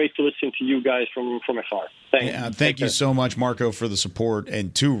job. It's great to listen to you guys from afar. Thanks. Yeah, thank you so much, Marco, for the support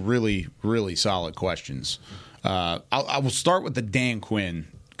and 2 really, really solid questions. I will start with the Dan Quinn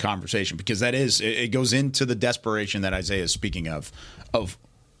conversation because it goes into the desperation that Isaiah is speaking of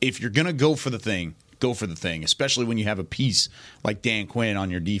if you're going to go for the thing, especially when you have a piece like Dan Quinn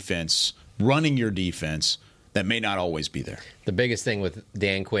on your defense, running your defense, that may not always be there. The biggest thing with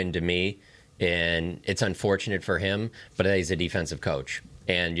Dan Quinn to me, and it's unfortunate for him, but he's a defensive coach.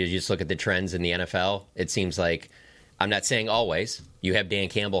 And you just look at the trends in the NFL, it seems like, I'm not saying always, you have Dan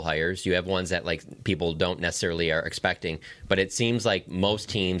Campbell hires, you have ones that like people don't necessarily are expecting, but it seems like most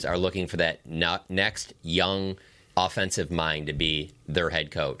teams are looking for that next young offensive mind to be their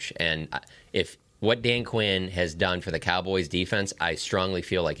head coach. And if what Dan Quinn has done for the Cowboys defense, I strongly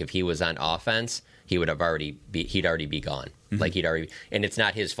feel like if he was on offense, he'd already be gone. Mm-hmm. Like and it's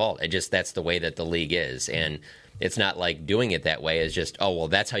not his fault. That's the way that the league is. And it's not like doing it that way is just,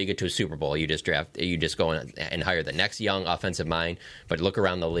 that's how you get to a Super Bowl. You just go in and hire the next young offensive mind. But look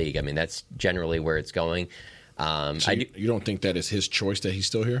around the league. I mean, that's generally where it's going. So you don't think that is his choice that he's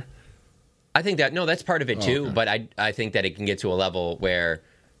still here? I think that's part of it too. Okay. But I think that it can get to a level where,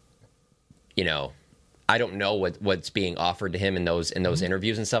 I don't know what's being offered to him in those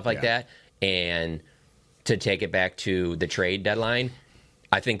interviews and stuff like that. And to take it back to the trade deadline,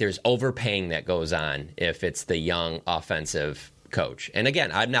 I think there's overpaying that goes on if it's the young offensive coach. And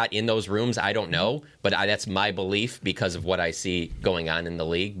again, I'm not in those rooms. I don't know, but that's my belief because of what I see going on in the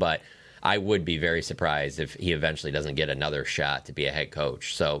league. But I would be very surprised if he eventually doesn't get another shot to be a head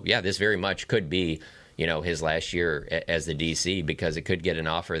coach. So, yeah, this very much could be, his last year as the DC, because it could get an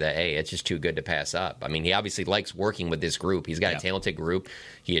offer that, hey, it's just too good to pass up. I mean, he obviously likes working with this group. He's got a talented group.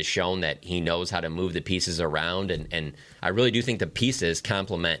 He has shown that he knows how to move the pieces around, and I really do think the pieces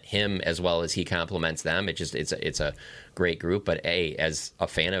complement him as well as he complements them. It's a great group. But, hey,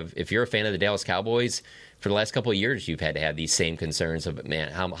 if you're a fan of the Dallas Cowboys, for the last couple of years, you've had to have these same concerns of,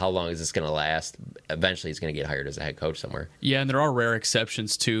 man, how long is this going to last? Eventually, he's going to get hired as a head coach somewhere. Yeah, and there are rare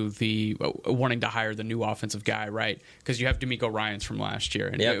exceptions to the wanting to hire the new offensive guy, right? Because you have D'Amico Ryans from last year.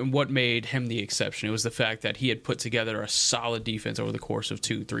 And what made him the exception? It was the fact that he had put together a solid defense over the course of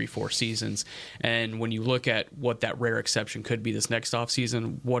 2, 3, 4 seasons. And when you look at what that rare exception could be this next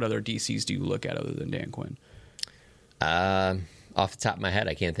offseason, what other DCs do you look at other than Dan Quinn? Off the top of my head,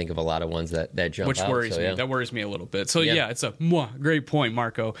 I can't think of a lot of ones that jump out. Which worries me. That worries me a little bit. So, it's a great point,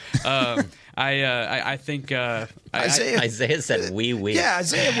 Marco. I think Isaiah said wee wee. Yeah,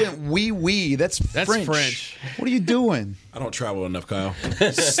 Isaiah went wee wee. That's French. What are you doing? I don't travel enough, Kyle.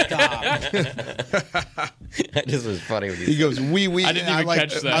 Stop. That just was funny. When he goes wee wee. I didn't even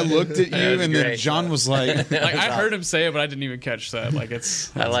catch that. I looked at you, and then John was like, I heard him say it, but I didn't even catch that. I like it.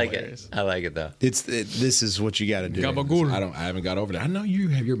 I like it though. This is what you got to do. I haven't got over that. I know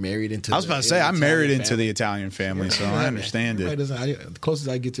you're married into. I was about to say I'm married into the Italian family, so I understand it. The closest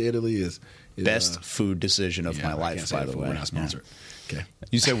I get to Italy is best food decision of my life. By the way, we're not sponsored. Okay,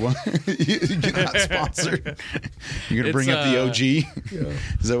 you said what? You're not sponsored. You're gonna bring up the OG. Yeah.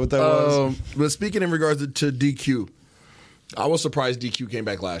 Is that what that was? But speaking in regards to DQ, I was surprised DQ came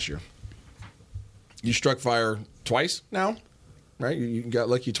back last year. You struck fire twice now, right? You got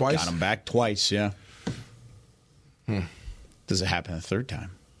lucky twice. Got him back twice. Yeah. Does it happen a third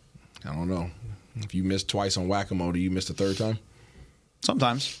time? I don't know. If you missed twice on whack-a-mole, do you miss the third time?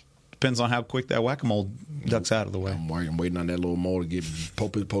 Sometimes. Depends on how quick that whack-a-mole ducks out of the way. I'm waiting on that little mole to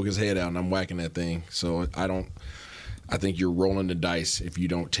poke his head out, and I'm whacking that thing. So I think you're rolling the dice if you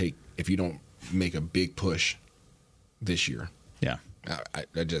don't make a big push this year. Yeah. I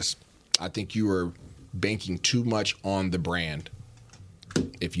think you are banking too much on the brand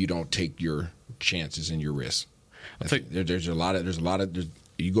if you don't take your chances and your risks. There's a lot of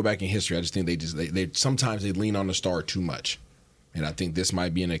you go back in history. I just think they sometimes they lean on the star too much, and I think this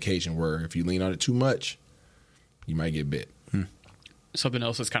might be an occasion where if you lean on it too much, you might get bit. Something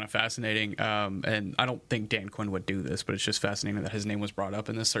else that's kind of fascinating, and I don't think Dan Quinn would do this, but it's just fascinating that his name was brought up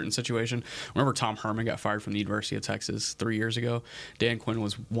in this certain situation. Remember Tom Herman got fired from the University of Texas 3 years ago? Dan Quinn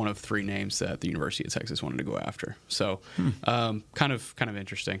was one of 3 names that the University of Texas wanted to go after. So kind of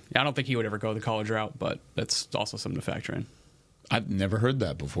interesting. I don't think he would ever go the college route, but that's also something to factor in. I've never heard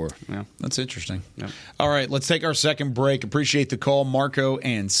that before. Yeah. That's interesting. Yeah. All right, let's take our second break. Appreciate the call, Marco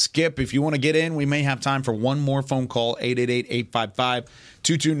and Skip. If you want to get in, we may have time for one more phone call,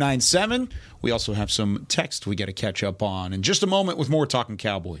 888-855-2297. We also have some text we got to catch up on in just a moment with more Talking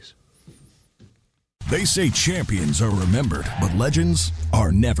Cowboys. They say champions are remembered, but legends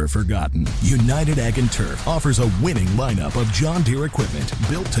are never forgotten. United Ag & Turf offers a winning lineup of John Deere equipment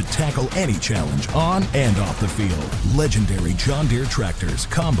built to tackle any challenge on and off the field. Legendary John Deere tractors,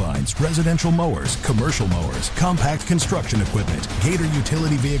 combines, residential mowers, commercial mowers, compact construction equipment, Gator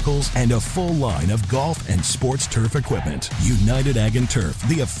utility vehicles, and a full line of golf and sports turf equipment. United Ag & Turf,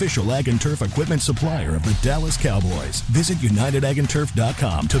 the official Ag & Turf equipment supplier of the Dallas Cowboys. Visit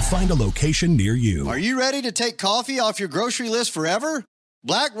UnitedAgAndTurf.com to find a location near you. Are you ready to take coffee off your grocery list forever?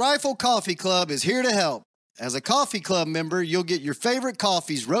 Black Rifle Coffee Club is here to help. As a coffee club member, you'll get your favorite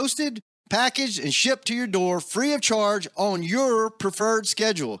coffees roasted, packaged, and shipped to your door free of charge on your preferred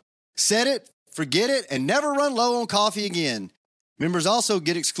schedule. Set it, forget it, and never run low on coffee again. Members also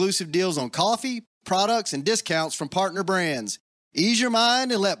get exclusive deals on coffee, products, and discounts from partner brands. Ease your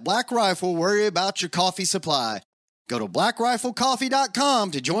mind and let Black Rifle worry about your coffee supply. Go to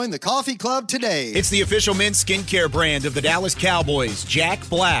blackriflecoffee.com to join the coffee club today. It's the official men's skincare brand of the Dallas Cowboys, Jack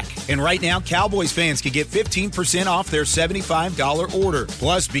Black. And right now, Cowboys fans can get 15% off their $75 order.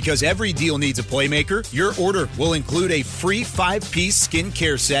 Plus, because every deal needs a playmaker, your order will include a free 5-piece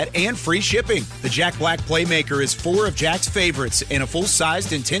skincare set and free shipping. The Jack Black Playmaker is 4 of Jack's favorites and a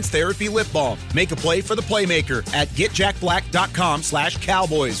full-sized intense therapy lip balm. Make a play for the Playmaker at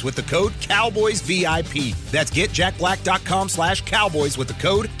getjackblack.com/Cowboys with the code CowboysVIP. That's getjackblack.com/Cowboys with the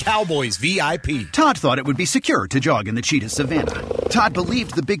code CowboysVIP. Todd thought it would be secure to jog in the cheetah savanna. Todd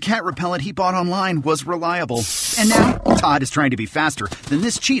believed the big cat repellent he bought online was reliable. And now, Todd is trying to be faster than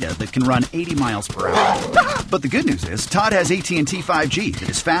this cheetah that can run 80 miles per hour. But the good news is Todd has AT&T 5G that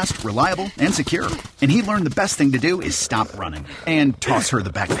is fast, reliable, and secure. And he learned the best thing to do is stop running and toss her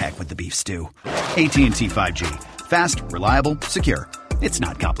the backpack with the beef stew. AT&T 5G. Fast, reliable, secure. It's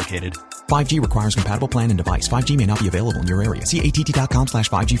not complicated. 5G requires compatible plan and device. 5G may not be available in your area. See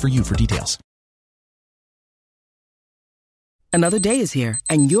att.com/5G for you for details. Another day is here,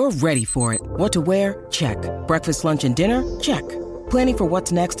 and you're ready for it. What to wear? Check. Breakfast, lunch, and dinner? Check. Planning for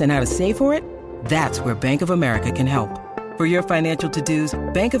what's next and how to save for it? That's where Bank of America can help. For your financial to-dos,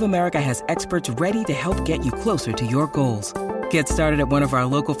 Bank of America has experts ready to help get you closer to your goals. Get started at one of our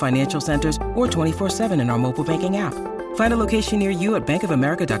local financial centers or 24/7 in our mobile banking app. Find a location near you at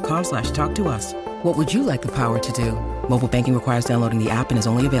bankofamerica.com/talktous. What would you like the power to do? Mobile banking requires downloading the app and is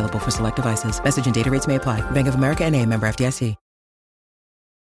only available for select devices. Message and data rates may apply. Bank of America NA, member FDIC.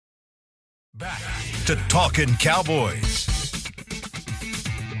 Back to Talkin' Cowboys.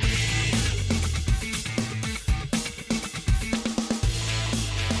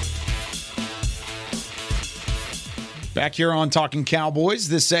 Back here on Talking Cowboys,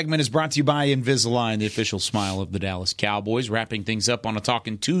 this segment is brought to you by Invisalign, the official smile of the Dallas Cowboys. Wrapping things up on a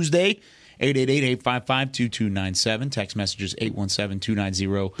Talking Tuesday, 888-855-2297. Text messages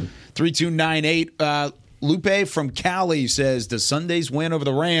 817-290-3298. Lupe from Cali says, does Sunday's win over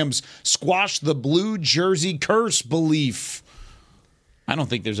the Rams squash the blue jersey curse belief? I don't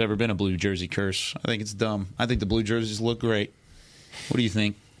think there's ever been a blue jersey curse. I think it's dumb. I think the blue jerseys look great. What do you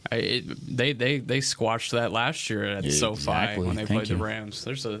think? They squashed that last year at SoFi when they played the Rams.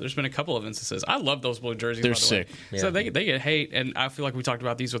 There's been a couple of instances. I love those blue jerseys. They're by the sick. way. Yeah. So they get hate, and I feel like we talked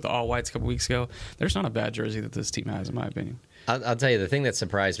about these with the all whites a couple weeks ago. There's not a bad jersey that this team has, in my opinion. I'll tell you, the thing that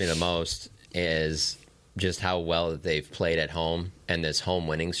surprised me the most is just how well that they've played at home, and this home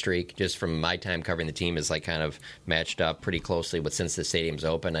winning streak, just from my time covering the team, is like kind of matched up pretty closely with since the stadium's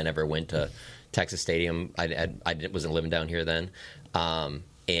open. I never went to Texas Stadium. I wasn't living down here then.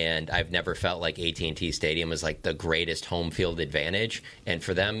 And I've never felt like AT&T Stadium is like the greatest home field advantage. And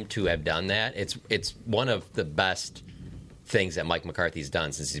for them to have done that, it's one of the best things that Mike McCarthy's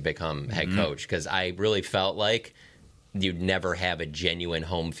done since he's become head coach. Because I really felt like you'd never have a genuine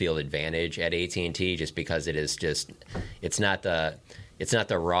home field advantage at AT&T, just because it's not the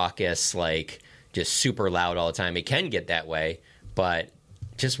raucous, like just super loud all the time. It can get that way, but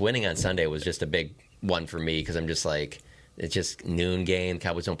just winning on Sunday was just a big one for me, because I'm just like, it's just noon game.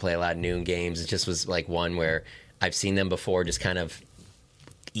 Cowboys don't play a lot of noon games. It just was like one where I've seen them before just kind of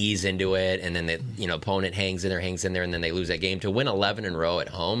ease into it, and then the opponent hangs in there, and then they lose that game. To win 11 in a row at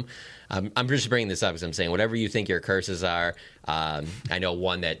home, I'm just bringing this up because I'm saying whatever you think your curses are. I know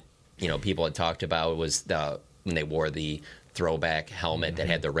one that people had talked about was when they wore the throwback helmet that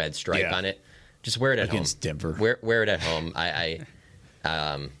had the red stripe on it. Just wear it at against home. Denver. Wear it at home.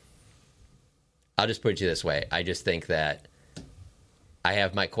 I'll just put it to you this way. I just think that I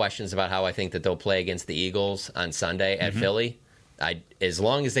have my questions about how I think that they'll play against the Eagles on Sunday at Philly. As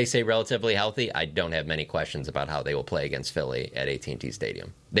long as they stay relatively healthy, I don't have many questions about how they will play against Philly at AT&T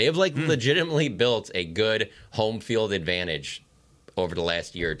Stadium. They have legitimately built a good home field advantage over the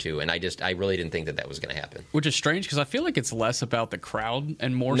last year or two, and I really didn't think that was going to happen. Which is strange, because I feel like it's less about the crowd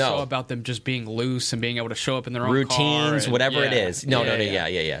and more so about them just being loose and being able to show up in their own routines, car whatever it is. No.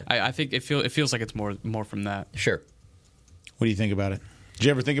 I think it feels like it's more from that. Sure. What do you think about it? Did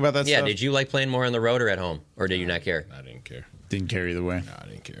you ever think about that stuff? Yeah, did you like playing more on the road or at home? Or did you not care? I didn't care. Didn't care either way. No, I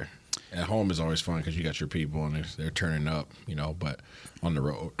didn't care. At home is always fun because you got your people and they're turning up, but on the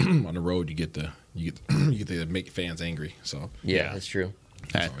road, you get to make fans angry. So yeah, that's true.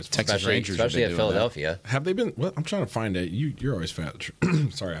 Texas Rangers, especially at Philadelphia. Have they been? Well, I'm trying to find that. You're always fat.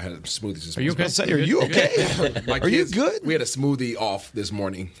 Sorry, I had smoothies this morning. Are you okay? Are you good? We had a smoothie off this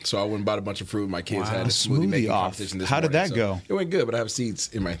morning, so I went and bought a bunch of fruit. My kids had a smoothie making off. competition this How morning. did that go? It went good, but I have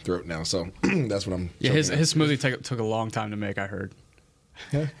seeds in my throat now, so that's what I'm. Yeah, his smoothie took a long time to make, I heard.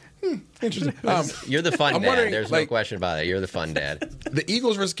 Interesting. You're the fun I'm dad. wondering, There's no question about it. You're the fun dad. The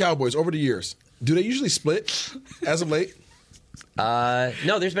Eagles versus Cowboys over the years, do they usually split as of late?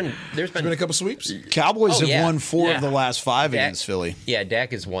 No, there's been a couple sweeps. Cowboys have won 4 of the last 5 against Philly. Yeah,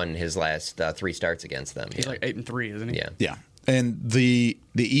 Dak has won his last 3 starts against them. He's like 8-3, isn't he? Yeah. And the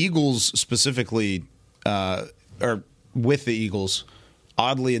Eagles specifically, or with the Eagles,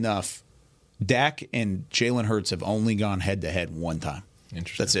 oddly enough, Dak and Jalen Hurts have only gone head to head one time.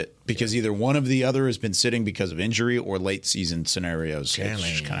 Interesting. That's it. Because either one of the other has been sitting because of injury or late season scenarios. That's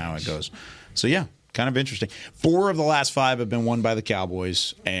just kind of how it goes. So yeah. kind of interesting. 4 of the last 5 have been won by the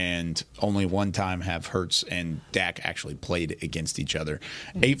Cowboys, and only one time have Hurts and Dak actually played against each other.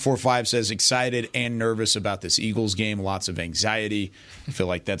 845 says, excited and nervous about this Eagles game. Lots of anxiety. I feel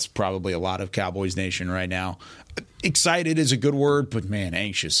like that's probably a lot of Cowboys Nation right now. Excited is a good word, but, man,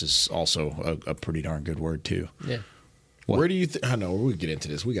 anxious is also a pretty darn good word, too. Yeah. What? Where do you I know, we'll get into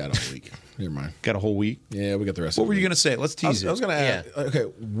this. We got a week. Never mind. Got a whole week? Yeah, we got the rest What of the were you week. going to say? Let's tease it. I was going to ask, okay,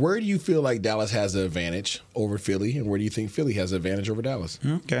 where do you feel like Dallas has the advantage over Philly, and where do you think Philly has the advantage over Dallas?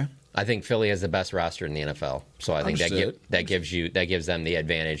 Okay. I think Philly has the best roster in the NFL, so I think that gives them the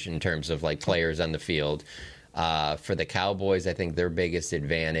advantage in terms of like players on the field. For the Cowboys, I think their biggest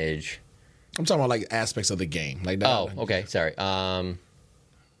advantage. I'm talking about like aspects of the game. Like okay, sorry.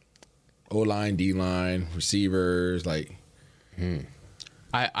 O-line, D-line, receivers, like.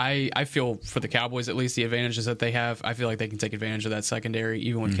 I feel for the Cowboys at least the advantages that they have. I feel like they can take advantage of that secondary,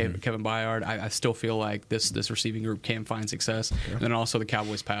 even with Kevin Byard. I still feel like this receiving group can find success, and then also the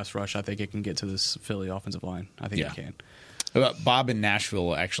Cowboys pass rush. I think it can get to this Philly offensive line. I think it can. Bob in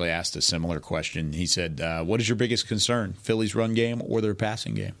Nashville actually asked a similar question. He said, "What is your biggest concern, Philly's run game or their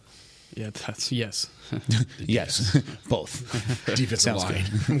passing game?" Yeah, that's yes. Yes, both. Defensive line.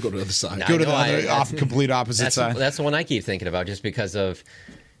 Go to the other side. Go to the other complete opposite side. That's the one I keep thinking about, just because of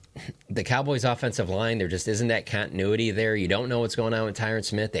the Cowboys' offensive line. There just isn't that continuity there. You don't know what's going on with Tyron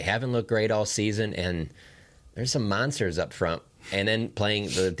Smith. They haven't looked great all season, and there's some monsters up front. And then playing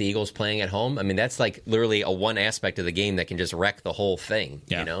the Eagles playing at home. I mean, that's like literally a one aspect of the game that can just wreck the whole thing.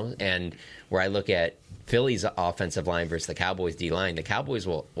 You know, and where I look at Philly's offensive line versus the Cowboys' D-line, the Cowboys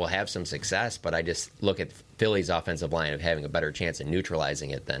will have some success, but I just look at Philly's offensive line of having a better chance of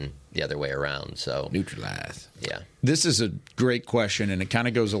neutralizing it than the other way around. So neutralize. Yeah. This is a great question, and it kind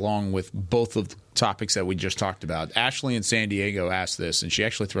of goes along with both of the topics that we just talked about. Ashley in San Diego asked this, and she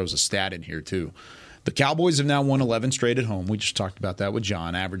actually throws a stat in here too. The Cowboys have now won 11 straight at home. We just talked about that with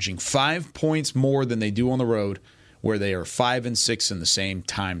John, averaging 5 points more than they do on the road, where they are 5-6 in the same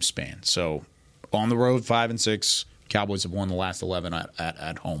time span. So on the road, 5-6. Cowboys have won the last 11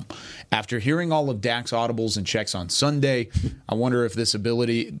 at home. After hearing all of Dak's audibles and checks on Sunday, I wonder if his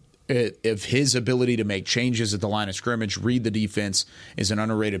ability to make changes at the line of scrimmage, read the defense, is an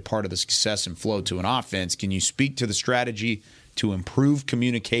underrated part of the success and flow to an offense. Can you speak to the strategy to improve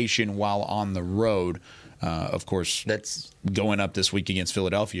communication while on the road? Of course, that's going up this week against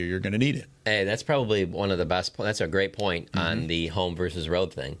Philadelphia. You're going to need it. Hey, that's probably one of the best. That's a great point on the home versus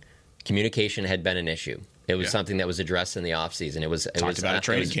road thing. Communication had been an issue. It was something that was addressed in the offseason. It was about a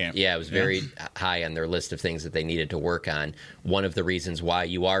training camp. Yeah, it was very high on their list of things that they needed to work on. One of the reasons why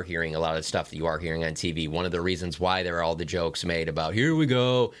you are hearing a lot of stuff that you are hearing on TV, one of the reasons why there are all the jokes made about, here we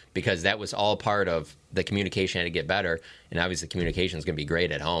go, because that was all part of the communication had to get better. And obviously communication is going to be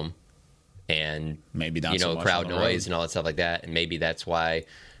great at home. And maybe not so much crowd on the noise road. and all that stuff like that. And maybe that's why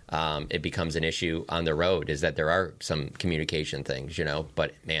it becomes an issue on the road, is that there are some communication things,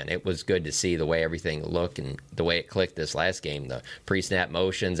 But, man, it was good to see the way everything looked and the way it clicked this last game. The pre-snap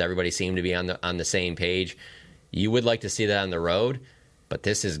motions, everybody seemed to be on the same page. You would like to see that on the road, but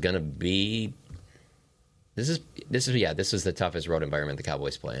this is going to be this is the toughest road environment the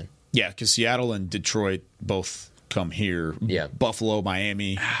Cowboys play in. Yeah, because Seattle and Detroit both come here. Yeah. Buffalo,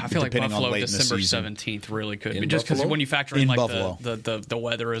 Miami. I feel like depending Buffalo on late December in the season. 17th really could In be, just because Buffalo? when you factor in In like Buffalo. the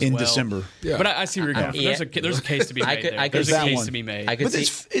weather as In well. December. Yeah. But I see where you're going. There's a case to be made. There's a case to be made. But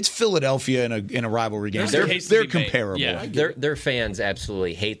it's Philadelphia in a rivalry game. They're comparable. Yeah. Their fans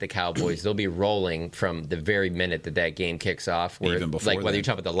absolutely hate the Cowboys. They'll be rolling from the very minute that game kicks off. Where, Even before like whether then. you're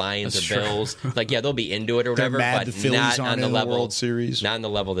talking about the Lions That's or true. Bills, they'll be into it or They're whatever. mad but the Phillies not aren't on the in the level World Series. Not on the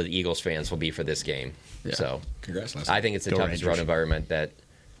level that the Eagles fans will be for this game. Yeah. So congrats, Les. I think it's the Go toughest Rangers. road environment that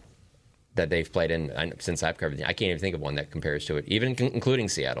they've played in since I've covered it. I can't even think of one that compares to it, even including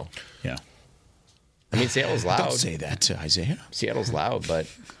Seattle. Yeah. I mean, Seattle's loud. Don't say that to Isaiah. Seattle's loud, but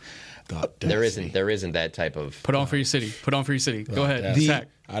there isn't that type of. Put on for your city. Put on for your city. Go ahead. The- Attack.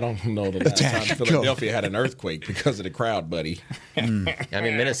 I don't know the last time Philadelphia had an earthquake because of the crowd, buddy. I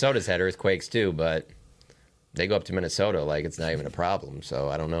mean, Minnesota's had earthquakes too, but they go up to Minnesota like it's not even a problem. So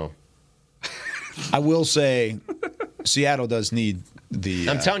I don't know. I will say, Seattle does need the.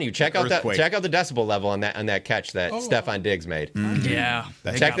 I'm telling you, check out the decibel level on that catch that Oh. Stephon Diggs made. Yeah.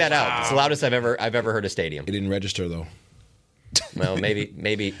 Check that out. It's the loudest I've ever heard a stadium. It didn't register though. Well,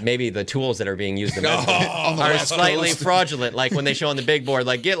 maybe the tools that are being used to measure are slightly fraudulent. Like when they show on the big board,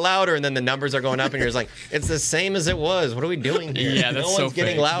 like get louder, and then the numbers are going up, and you're just like, it's the same as it was. What are we doing here? Yeah, that's no one's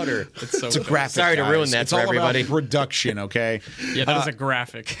getting louder. It's a graphic. Sorry to ruin that it's for all everybody. About reduction, okay? Yeah, that is a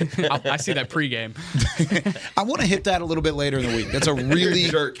graphic. I see that pregame. I want to hit that a little bit later in the week. That's a really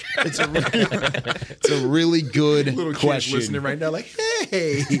it's a really good Little question. Kids listening right now, like,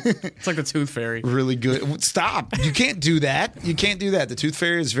 hey, it's like the Tooth Fairy. Really good. Stop! You can't do that. You can't do that. The Tooth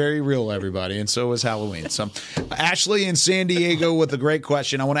Fairy is very real, everybody, and so is Halloween. So, Ashley in San Diego with a great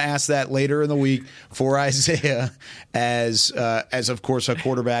question. I want to ask that later in the week for Isaiah, as of course a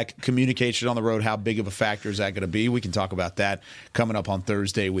quarterback. Communication on the road. How big of a factor is that going to be? We can talk about that coming up on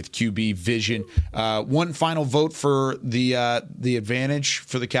Thursday with QB Vision. One final vote for the advantage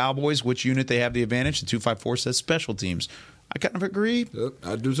for the Cowboys. Which unit they have the advantage? The 254 says special teams. I kind of agree. Yep,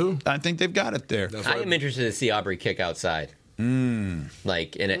 I do too. I think they've got it there. I am interested to see Aubrey kick outside.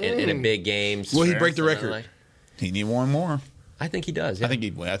 Like in a big game. Will he break the record? He need one more. I think he does. Yeah. I think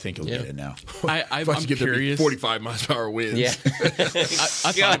he'll get it now. I'm curious. 45 miles per hour wins. Yeah.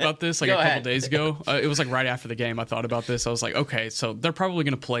 I thought about this a couple days ago. It was like right after the game. I thought about this. I was like, okay, so they're probably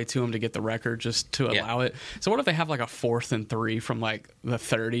going to play to him to get the record just to allow it. So what if they have like a 4th and 3 from like the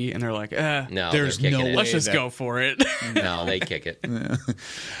 30 and they're like, no, there's no way. Let's just go for it. No, they kick it.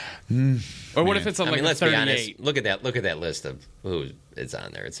 Or what if it's on like let's 38? be honest. Look at that list of who is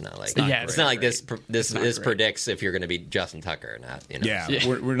on there. It's not like it's not like this predicts if you're going to be Justin Tucker or not. You know? Yeah,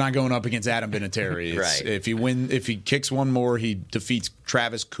 we're not going up against Adam Vinatieri. Right. If he kicks one more, he defeats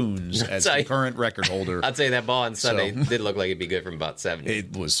Travis Coons as the current record holder. I'd say that ball on Sunday did look like it'd be good from about 70.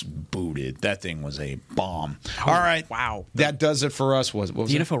 It was booted. That thing was a bomb. All right, wow, that does it for us. What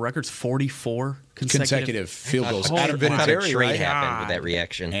was the it? NFL record's 44 consecutive field goals. Adam Vinatieri, right? Happened with that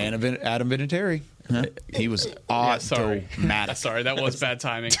reaction. And Adam Vinatieri. He was automatic. Sorry, that was bad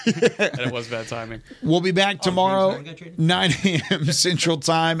timing. That was bad timing. We'll be back tomorrow, 9 a.m. Central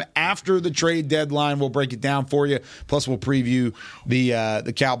Time. After the trade deadline, we'll break it down for you. Plus, we'll preview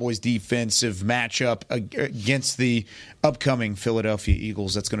the Cowboys' defensive matchup against the upcoming Philadelphia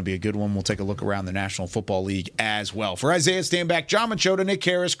Eagles. That's going to be a good one. We'll take a look around the National Football League as well. For Isaiah Stanback, John Machota, Nick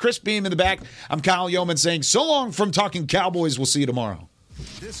Harris, Chris Beam in the back, I'm Kyle Yeoman saying so long from Talking Cowboys. We'll see you tomorrow.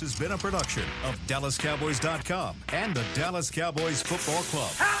 This has been a production of DallasCowboys.com and the Dallas Cowboys Football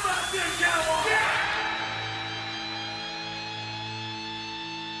Club. How about this, Cowboys?